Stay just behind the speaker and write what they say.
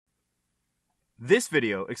This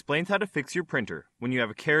video explains how to fix your printer when you have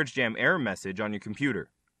a carriage jam error message on your computer.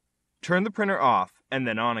 Turn the printer off and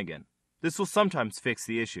then on again. This will sometimes fix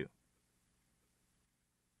the issue.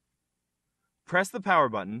 Press the power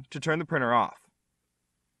button to turn the printer off.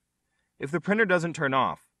 If the printer doesn't turn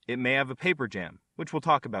off, it may have a paper jam, which we'll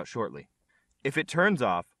talk about shortly. If it turns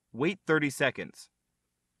off, wait 30 seconds.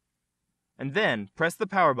 And then press the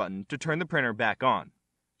power button to turn the printer back on.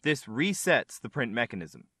 This resets the print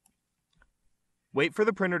mechanism. Wait for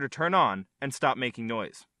the printer to turn on and stop making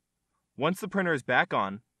noise. Once the printer is back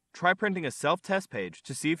on, try printing a self-test page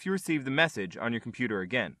to see if you receive the message on your computer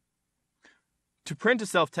again. To print a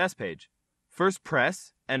self-test page, first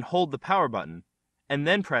press and hold the power button, and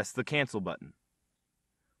then press the cancel button.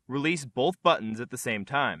 Release both buttons at the same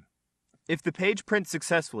time. If the page prints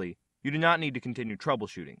successfully, you do not need to continue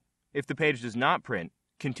troubleshooting. If the page does not print,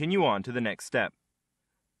 continue on to the next step.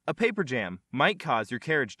 A paper jam might cause your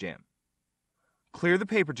carriage jam. Clear the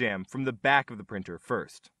paper jam from the back of the printer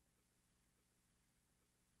first.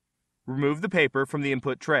 Remove the paper from the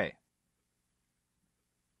input tray.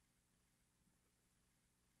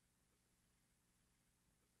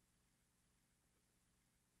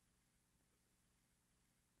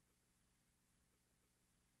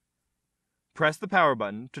 Press the power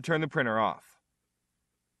button to turn the printer off.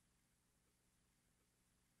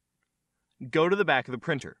 Go to the back of the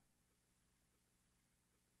printer.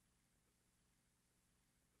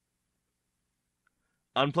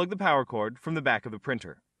 Unplug the power cord from the back of the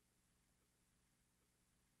printer.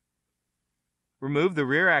 Remove the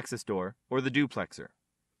rear access door or the duplexer.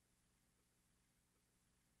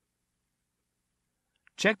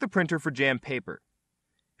 Check the printer for jammed paper.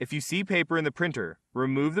 If you see paper in the printer,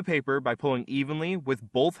 remove the paper by pulling evenly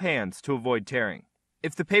with both hands to avoid tearing.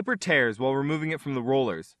 If the paper tears while removing it from the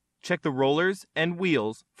rollers, check the rollers and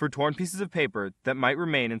wheels for torn pieces of paper that might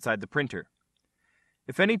remain inside the printer.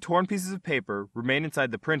 If any torn pieces of paper remain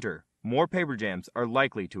inside the printer, more paper jams are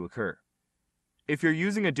likely to occur. If you're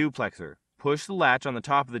using a duplexer, push the latch on the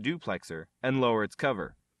top of the duplexer and lower its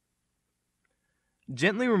cover.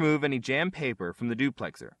 Gently remove any jammed paper from the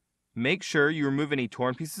duplexer. Make sure you remove any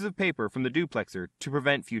torn pieces of paper from the duplexer to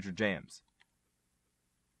prevent future jams.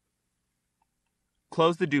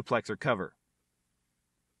 Close the duplexer cover.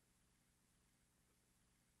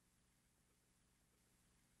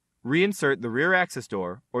 Reinsert the rear access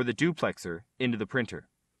door or the duplexer into the printer.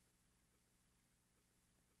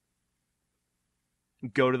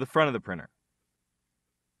 Go to the front of the printer.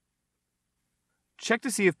 Check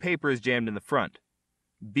to see if paper is jammed in the front.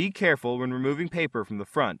 Be careful when removing paper from the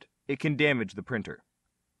front. It can damage the printer.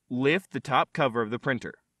 Lift the top cover of the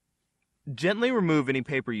printer. Gently remove any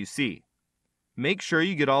paper you see. Make sure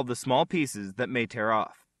you get all the small pieces that may tear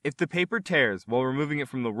off. If the paper tears while removing it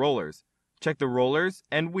from the rollers, check the rollers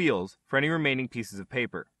and wheels for any remaining pieces of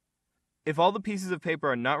paper. If all the pieces of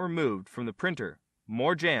paper are not removed from the printer,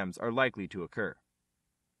 more jams are likely to occur.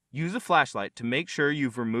 Use a flashlight to make sure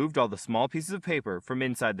you've removed all the small pieces of paper from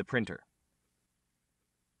inside the printer.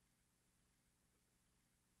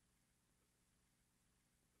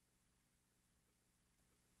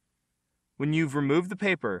 When you've removed the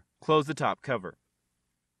paper, close the top cover.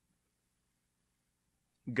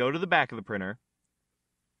 Go to the back of the printer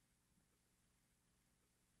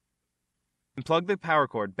and plug the power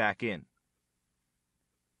cord back in.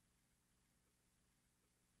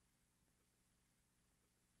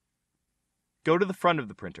 Go to the front of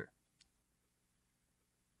the printer.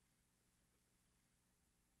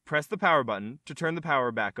 Press the power button to turn the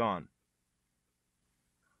power back on.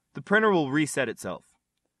 The printer will reset itself.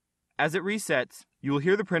 As it resets, you will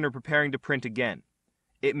hear the printer preparing to print again.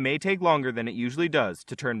 It may take longer than it usually does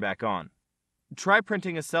to turn back on. Try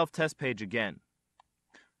printing a self-test page again.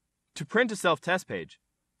 To print a self-test page,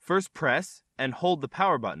 first press and hold the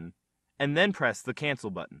power button, and then press the cancel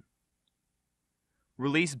button.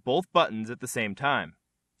 Release both buttons at the same time.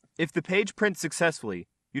 If the page prints successfully,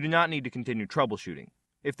 you do not need to continue troubleshooting.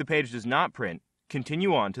 If the page does not print,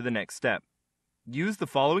 continue on to the next step. Use the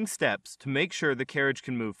following steps to make sure the carriage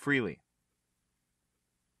can move freely.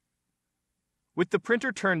 With the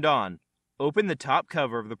printer turned on, open the top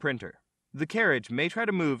cover of the printer. The carriage may try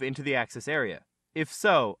to move into the access area. If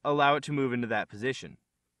so, allow it to move into that position.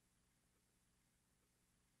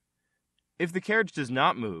 If the carriage does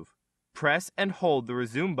not move, press and hold the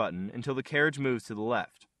resume button until the carriage moves to the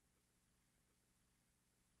left.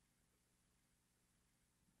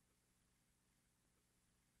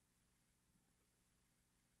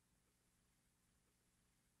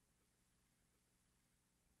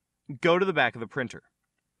 Go to the back of the printer.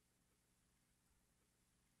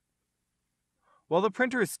 While the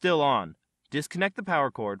printer is still on, disconnect the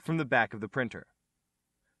power cord from the back of the printer.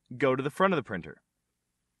 Go to the front of the printer.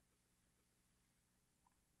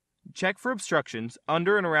 Check for obstructions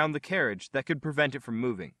under and around the carriage that could prevent it from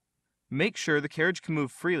moving. Make sure the carriage can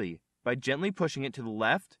move freely by gently pushing it to the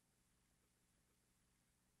left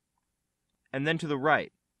and then to the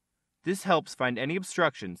right. This helps find any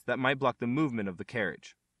obstructions that might block the movement of the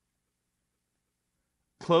carriage.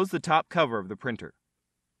 Close the top cover of the printer.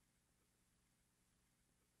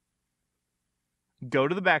 Go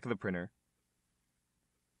to the back of the printer.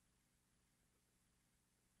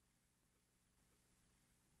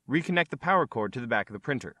 Reconnect the power cord to the back of the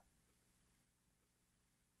printer.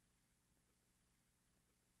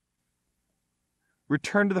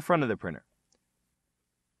 Return to the front of the printer.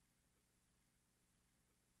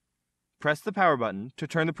 Press the power button to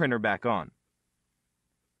turn the printer back on.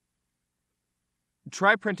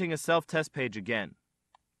 Try printing a self-test page again.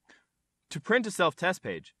 To print a self-test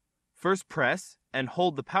page, first press and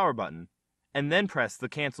hold the power button, and then press the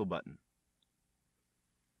cancel button.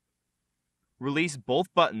 Release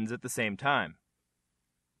both buttons at the same time.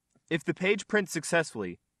 If the page prints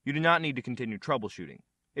successfully, you do not need to continue troubleshooting.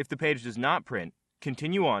 If the page does not print,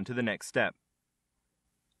 continue on to the next step.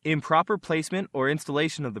 Improper placement or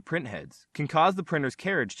installation of the printheads can cause the printer's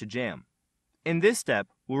carriage to jam. In this step,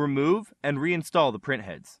 we'll remove and reinstall the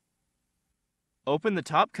printheads. Open the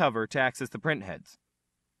top cover to access the printheads.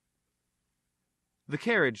 The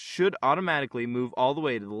carriage should automatically move all the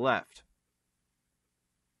way to the left.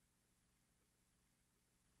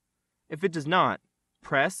 If it does not,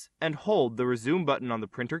 press and hold the resume button on the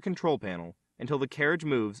printer control panel until the carriage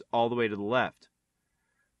moves all the way to the left.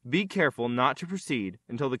 Be careful not to proceed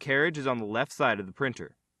until the carriage is on the left side of the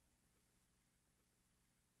printer.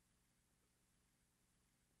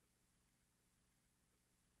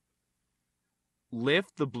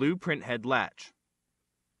 Lift the blue printhead latch.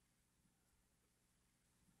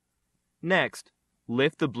 Next,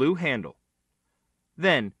 lift the blue handle.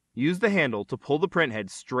 Then, use the handle to pull the printhead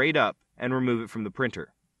straight up and remove it from the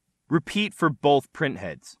printer. Repeat for both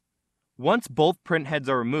printheads. Once both printheads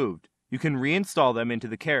are removed, you can reinstall them into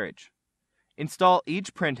the carriage. Install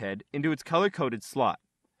each printhead into its color-coded slot.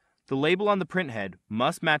 The label on the printhead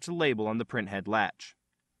must match the label on the printhead latch.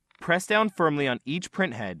 Press down firmly on each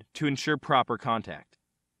printhead to ensure proper contact.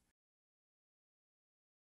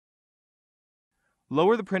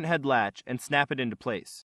 Lower the printhead latch and snap it into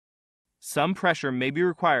place. Some pressure may be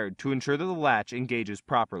required to ensure that the latch engages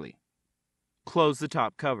properly. Close the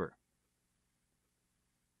top cover.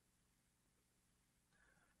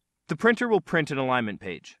 The printer will print an alignment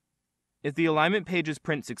page. If the alignment pages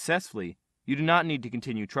print successfully, you do not need to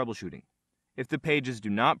continue troubleshooting. If the pages do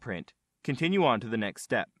not print, continue on to the next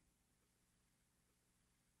step.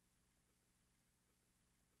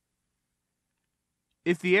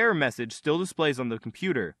 If the error message still displays on the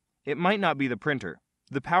computer, it might not be the printer.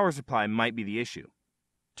 The power supply might be the issue.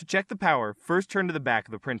 To check the power, first turn to the back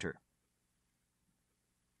of the printer.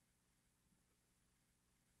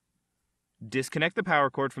 Disconnect the power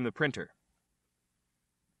cord from the printer.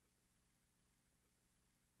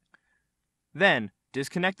 Then,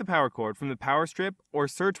 disconnect the power cord from the power strip or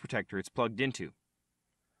surge protector it's plugged into.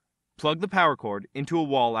 Plug the power cord into a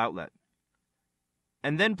wall outlet,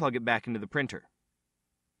 and then plug it back into the printer.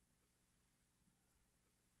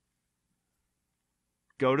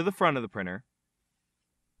 Go to the front of the printer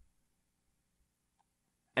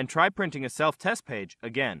and try printing a self-test page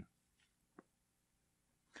again.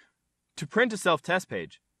 To print a self-test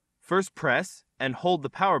page, first press and hold the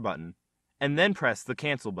power button, and then press the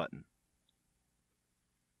cancel button.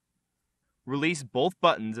 Release both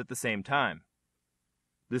buttons at the same time.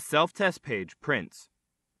 The self-test page prints.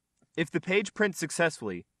 If the page prints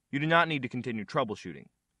successfully, you do not need to continue troubleshooting.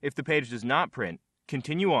 If the page does not print,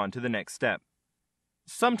 continue on to the next step.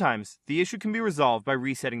 Sometimes, the issue can be resolved by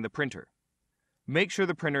resetting the printer. Make sure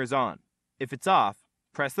the printer is on. If it's off,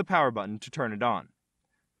 press the power button to turn it on.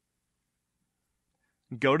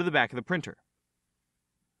 Go to the back of the printer.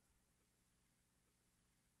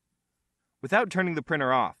 Without turning the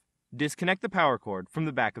printer off, disconnect the power cord from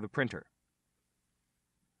the back of the printer.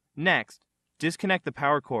 Next, disconnect the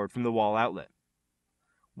power cord from the wall outlet.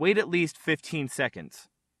 Wait at least 15 seconds.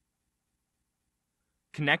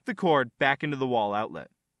 Connect the cord back into the wall outlet.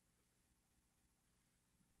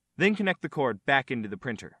 Then connect the cord back into the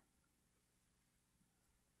printer.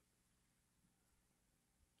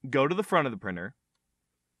 Go to the front of the printer.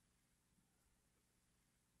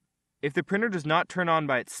 If the printer does not turn on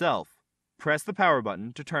by itself, press the power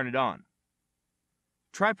button to turn it on.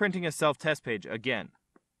 Try printing a self-test page again.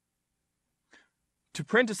 To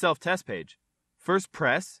print a self-test page, first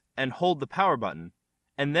press and hold the power button,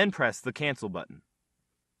 and then press the cancel button.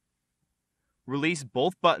 release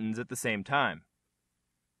both buttons at the same time.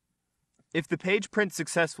 If the page prints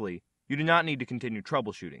successfully, you do not need to continue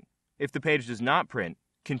troubleshooting. If the page does not print,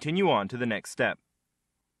 continue on to the next step.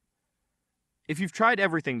 If you've tried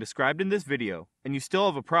everything described in this video and you still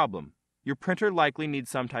have a problem, your printer likely needs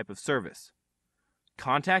some type of service.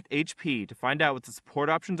 Contact HP to find out what the support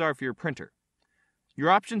options are for your printer. Your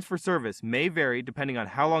options for service may vary depending on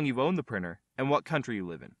how long you've owned the printer and what country you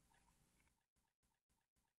live in.